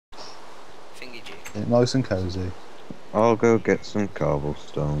thingy jig. Yeah, nice and cozy. I'll go get some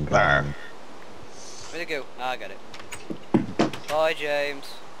cobblestone. There. Where'd it go? Ah, I got it. Bye, James.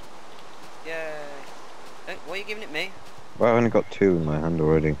 Yay. What are you giving it me? Well, I've only got 2 in my hand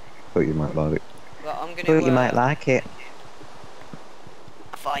already. Thought you might like it. Well, I'm gonna. Thought you might like it.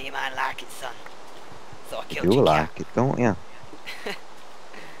 I thought you might like it, son. So I killed You your like it, don't you?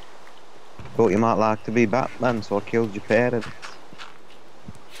 Thought you might like to be Batman, so I killed your parents.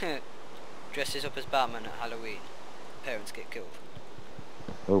 cat. Dresses up as Batman at Halloween. Parents get killed.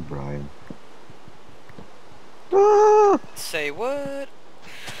 Oh, Brian. Ah! Say what?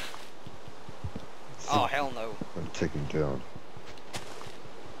 Oh, hell no. I'm taking down.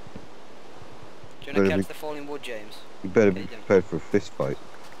 Do you want to catch the falling wood, James? You better be prepared for a fist fight.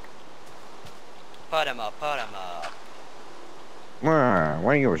 Put him up, put him up. What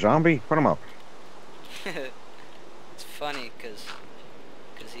are you, a zombie? Put him up. It's funny, cause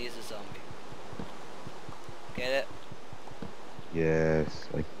he is a zombie. Get it? Yes,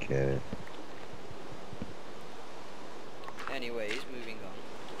 I get it. Anyways, moving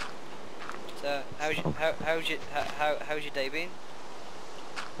on. So, how's your day been?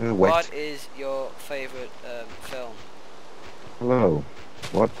 Wet. What is your favourite film? Hello.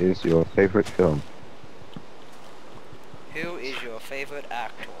 What is your favorite film? Who is your favourite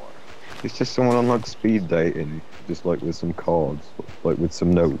actor? It's just someone on like speed dating, just like with some cards, like with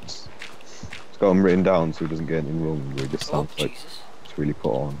some notes. It's got them written down so he doesn't get anything wrong. It just Oh, sounds like Jesus. it's really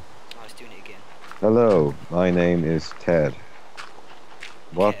put on. I was doing it again. Hello, my name is Ted.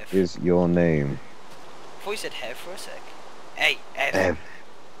 What Kev. is your name? I thought you said Hev for a sec. Hey, Ev. Ev.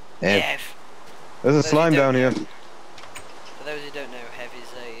 Ev. Ev. There's a Those who slime don't down here. For those who don't know, Hev is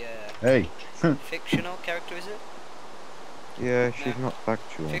a Hey. fictional character, is it? Yeah, she's No. not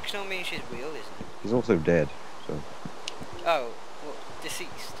factual. Fictional means she's real, isn't it? She's also dead, so. Oh, well,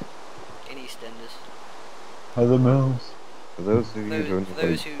 deceased in EastEnders. Other mills. For those of you Those, who don't for know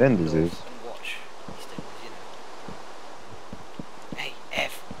those what who Benders love is, and watch EastEnders, you know. Hey,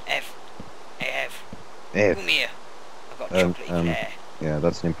 Ev, Ev, hey, Ev, Ev. come here. I've got Um, chocolate um, hair. Yeah,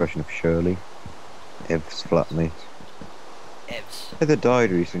 that's an impression of Shirley. Ev's flatmate. Evs. Heather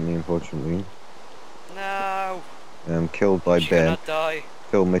died recently, unfortunately. No. Killed by She Ben, cannot die.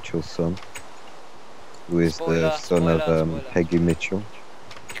 Phil Mitchell's son, who is the Spoiler, son of spoiler. Peggy Mitchell.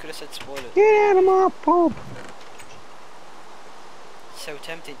 You could have said spoilers. Get out of my pub! So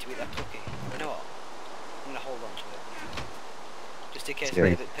tempting to eat that cookie. You know what? I'm gonna hold on to it. Just in case Yeah.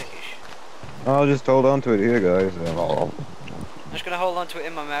 I'm a bit pickish. I'll just hold on to it here, guys. I'm just gonna hold on to it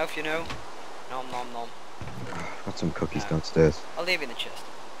in my mouth, you know? Nom nom nom. Got some cookies No. downstairs. I'll leave it in the chest.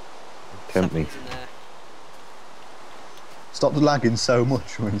 Tempt me. Something's in there. Stop lagging so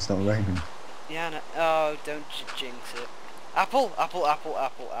much when it's not raining. Yeah, no. Oh, don't you jinx it. Apple, apple, apple,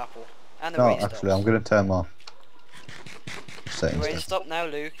 apple, apple. And the No, rain actually, stops. I'm going to turn my The settings rain down. stop now,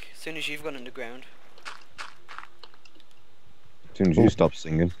 Luke. As soon as you've gone underground. As soon as you stop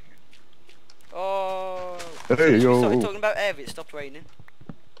singing. Oh. Hey, As soon as we yo. started talking about Ev, it stopped raining.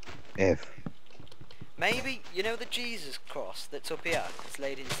 Ev. Maybe, you know the Jesus cross that's up here? It's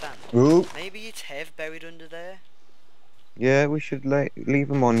laid in sand. Ooh. Maybe it's Hev buried under there? Yeah, we should leave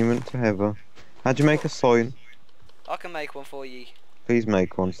a monument to Heather. How'd you make a sign? I can make one for ye. Please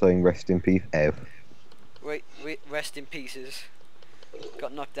make one saying rest in peace, Ev. Wait, rest in pieces.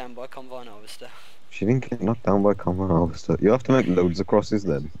 Got knocked down by a combine harvester. She didn't get knocked down by a common harvester. You have to make loads of crosses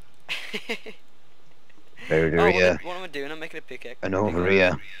then. Over Oh, here. what am I doing? I'm making a pickaxe. And over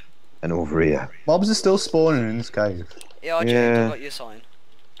here. And over here. Mobs are still spawning in this cave. Yeah, James, Yeah. I got your sign.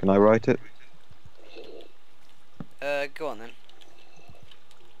 Can I write it? Go on then.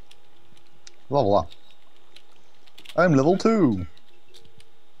 Level up. I'm level 2.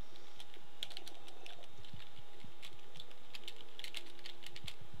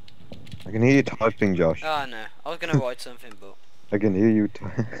 I can hear you typing, Josh. Oh no, I was gonna write something, but I can hear you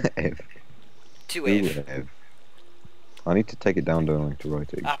Ev. to Ooh, Ev. Ev. I need to take it down, don't I, to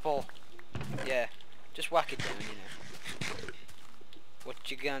write it. Apple. Yeah, just whack it down, you know. What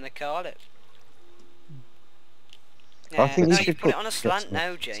you gonna call it? I think no, you should put it put- on a slant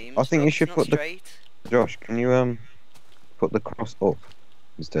now, James. I think you Look, should it's put not the- straight. Josh, can you put the cross up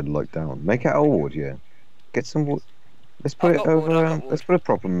instead of like down? Make it out of wood, yeah. Get some wood. Let's put I've it got wood, over. I've got Let's wood. put a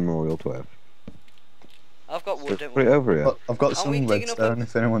proper memorial to Ev. I've got wood, Let's don't put it worry. over here. But I've got Aren't we some digging up redstone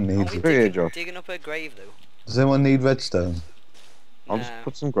if anyone Aren't needs we it. Here, digging, Josh. digging up a grave though? Does anyone need redstone? I'll just No.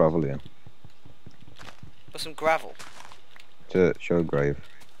 put some gravel here Put some gravel. to show grave.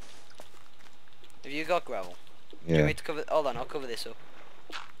 Have you got gravel? Do you Yeah. want me to cover? Hold on, I'll cover this up.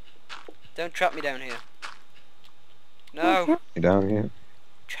 Don't trap me down here. No, You down here?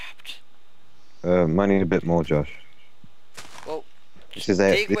 trapped. Might need a bit more, Josh. Well, This just is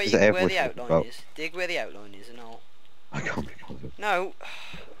F. dig This where is you F where we're the talking outline about. is. Dig where the outline is, and I'll. I can't be bothered. No,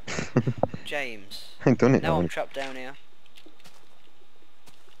 James. I've done it Now I'm now. trapped down here.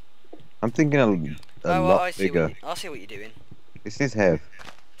 I'm thinking a Oh, lot I see. bigger. I see what you're doing. This is Hev.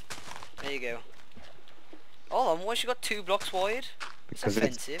 There you go. Hold on, why she got 2 blocks wide? It's Because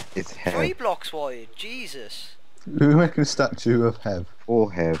offensive. it's 3 Hev. blocks wide. Jesus. We're making a statue of Hev.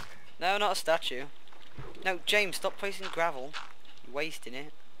 Or Hev. No, not a statue. No, James, stop placing gravel. You're wasting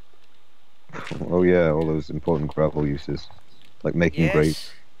it. Oh yeah, all those important gravel uses. Like making graves.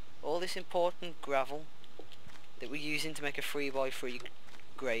 Yes. All this important gravel that we're using to make a 3x3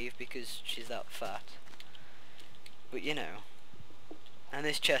 grave because she's that fat. But you know. And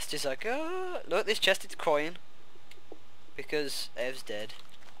this chest is like, oh, look, this chest is crying. Because Ev's dead.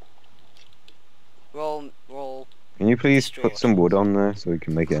 We're all Can you please distraught. put some wood on there so we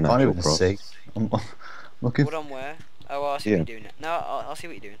can make it an Can't actual even cross? see. I'm looking. What on where? Oh, I'll see Yeah. what you're doing. No, I'll see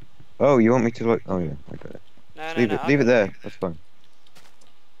what you're doing. Oh, you want me to like? Oh yeah, I got it. No, Just no, leave no. it. I Leave it got there. That's fine.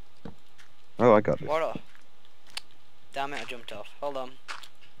 Oh, I got this. What? Damn it! I jumped off. Hold on.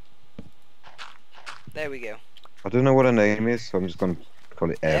 There we go. I don't know what her name is, so I'm just gonna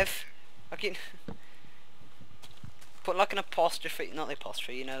call it F. Ev. I can put like an apostrophe, not the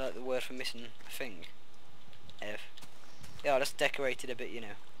apostrophe. You know, like the word for missing a thing. Ev. Yeah, I'll just decorate it a bit. You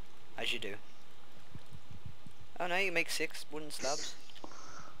know, as you do. Oh no, you make 6 wooden slabs.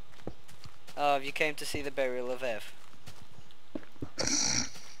 Oh, you came to see the burial of Ev.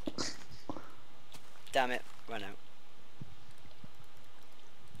 Damn it, run out.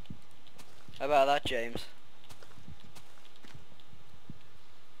 How about that, James?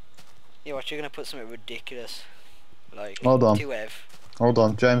 Yeah, what, you're gonna put something ridiculous. Like, Hold on. to Ev. Hold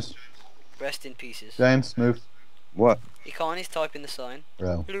on, James. Rest in pieces. James, move. What? You can't, he's typing the sign.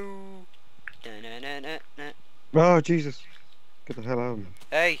 Bro. Hello. Na-na-na-na-na. Oh Jesus! Get the hell out of me.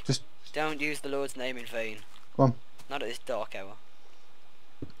 Hey, Just don't use the Lord's name in vain. Come on. Not at this dark hour.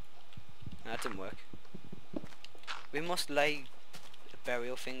 No, that didn't work. We must lay a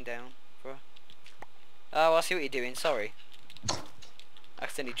burial thing down for her. Oh, I see what you're doing, sorry.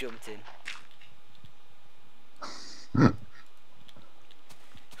 Accidentally jumped in.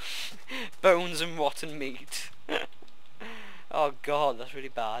 Bones and rotten meat. Oh god, that's really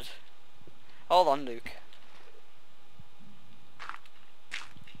bad. Hold on, Luke.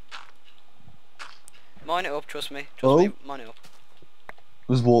 Mine it up, trust me. Trust me, mine it up.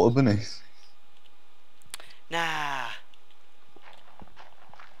 There's water beneath. Nah.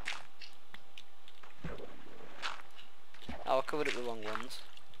 Oh, I covered it with the wrong ones.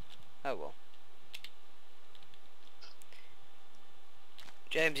 Oh well.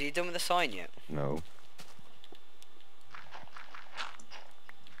 James, are you done with the sign yet? No.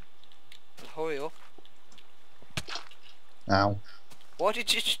 Well, hurry up. Ow. Why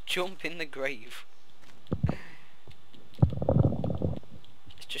did you just jump in the grave?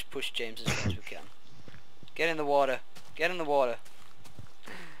 Let's just push James as far as we can. Get in the water. Get in the water.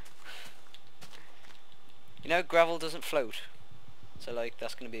 You know, gravel doesn't float. So, like,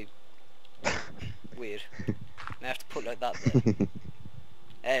 that's gonna be weird. I have to put like that there.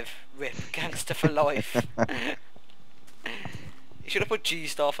 Ev, rip, gangster for life. You should have put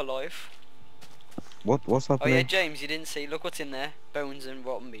G-star for life. What's Oh happening? yeah, James, you didn't see. Look what's in there. Bones and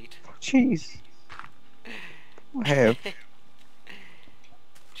rotten meat. Jeez. Hev.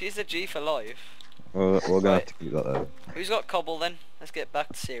 She's a G for life. Well, we're gonna Right. have to keep that there. Who's got cobble then? Let's get back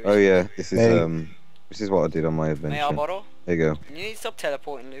to serious. Oh yeah, this is Hey. this is what I did on my May I adventure. borrow? There you go. You need to stop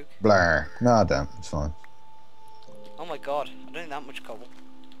teleporting, Luke. Blah. Nah, damn. It's fine. Oh my god, I don't need that much cobble.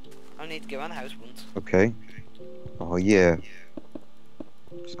 I need to go around the house once. Okay. Oh yeah.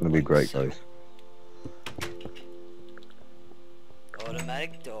 It's gonna be Like great, so. guys.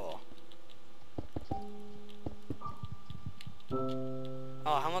 Automatic door.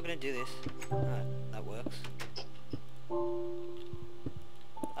 Oh, how am I gonna do this? That works.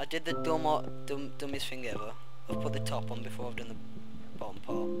 I did the dumbest thing ever. I've put the top on before I've done the bottom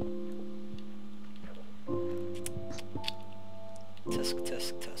part. Tusk,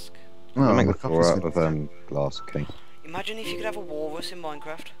 tusk, tusk. Oh, I'll make the the floor coffee's out good. of glass, okay. Imagine if you could have a walrus in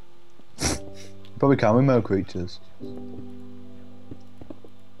Minecraft. Probably can with more creatures.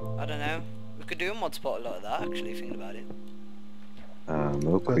 I don't know. We could do a mod spot a lot of that, actually, thinking about it.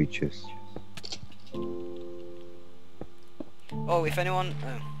 No creatures. Oh, if anyone...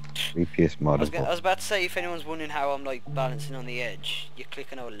 Oh. VPS I mod. was about to say, if anyone's wondering how I'm like balancing on the edge, you're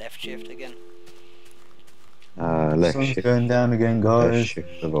clicking on left shift again. Left Sun's shift. going down again, Left guys.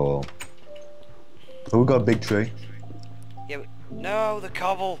 shift of all. Oh, we got a big tree. Yeah, but, no, the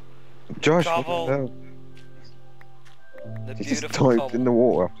cobble. Josh, what the Cobble. hell? The He just beautiful dived cobble. in the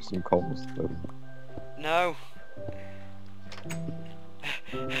water after some cobblestone. No.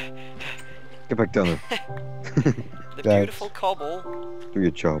 Get back down there. The Dead. beautiful cobble. Do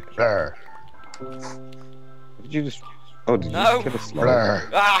your job. Blur. Did you just... Oh, did you No. just kill a slide? Blur.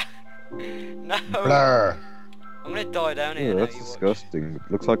 Ah! No. Blur. I'm gonna die down here Yeah, now, that's you watch. disgusting.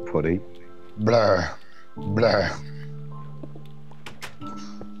 It looks like putty. Blur. Blur.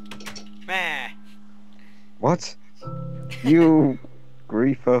 Meh. What? You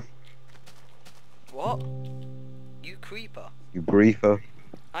griefer. What? You creeper? You griefer.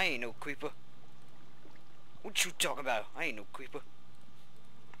 I ain't no creeper. What you talking about? I ain't no creeper.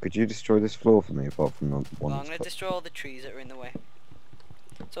 Could you destroy this floor for me apart from the one Well, I'm that's gonna got- destroy all the trees that are in the way.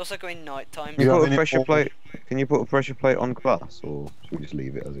 It's also going night time. Can you You got put a any pressure more? plate? Can you put a pressure plate on glass, or should we just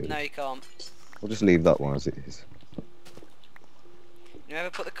leave it as it is? No, you can't. We'll just leave that one as it is. You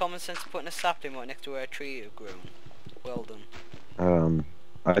ever put the common sense of putting a sapling right next to where a tree had grown? Well done.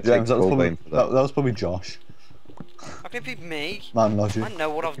 I take James, that was full probably blame for that. that was probably Josh. How can it be me? Man logic. I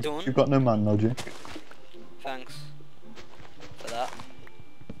know what I've done. You've got no man logic. Thanks for that.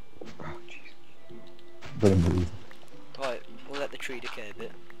 Oh, jeez. Better move. Right, we'll let the tree decay a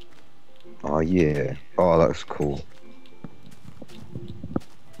bit. Oh yeah. Oh, that was cool.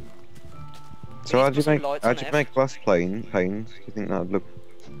 So need how'd to you put some make lights how'd on you it. make glass panes? Do you think that'd look?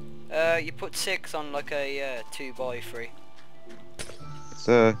 You put 6 on like a 2x3.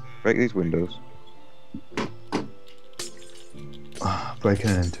 Let's break these windows.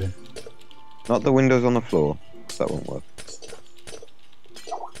 Breaking into. Not the windows on the floor. 'Cause that won't work.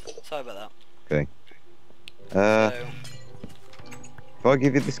 Sorry about that. Okay. So, If I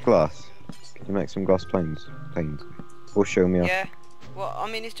give you this glass, can you make some glass panes? Or show me how. yeah. Well, I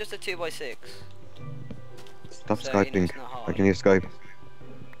mean, it's just a 2x6. Stop So, you know, skyping. it's not hard. I can hear Skype.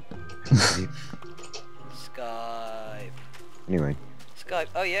 Skype. Anyway. Skype.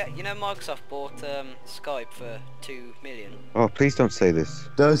 Oh yeah, you know Microsoft bought Skype for 2 million. Oh, please don't say this.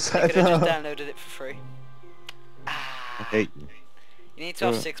 Don't You say could have just that. downloaded it for free. I Ah. hate you. You need to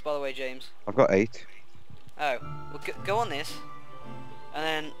have Uh. 6, by the way, James. I've got 8. Oh, well, go on this, and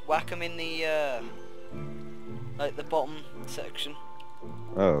then whack them in the like the bottom section.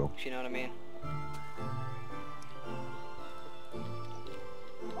 Oh. If you know what I mean.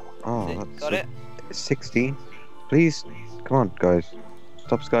 Oh, See, that's got it? 16. Please, come on, guys.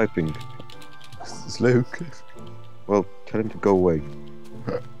 Stop skyping. It's Luke. Well, tell him to go away.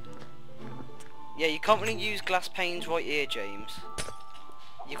 Yeah, you can't really use glass panes right here, James.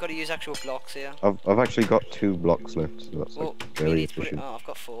 You've got to use actual blocks here. I've actually got 2 blocks left, so that's Well, like you very need to put it. efficient. Oh, I've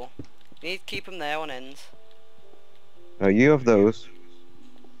got 4. You need to keep them there on ends. You have those.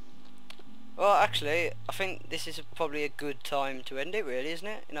 Well, actually, I think this is probably a good time to end it, really, isn't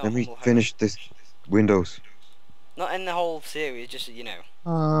it? No, Let me we'll have- finish this windows. Not in the whole series, just you know.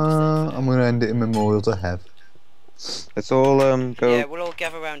 I'm gonna end it in memorial to Hev. Let's all go Yeah, we'll all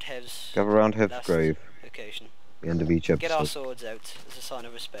gather around Hev's gather around Hev's last grave. occasion. The end of each Get our episode. swords out as a sign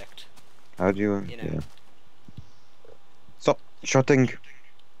of respect. How do you? you know. Yeah. Stop shouting.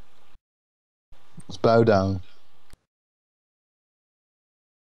 Let's bow down.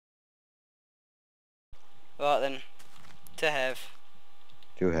 Right then, to Hev,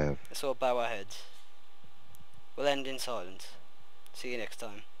 Do have. let's all bow our heads. We'll end in silence. See you next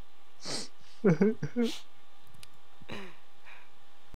time.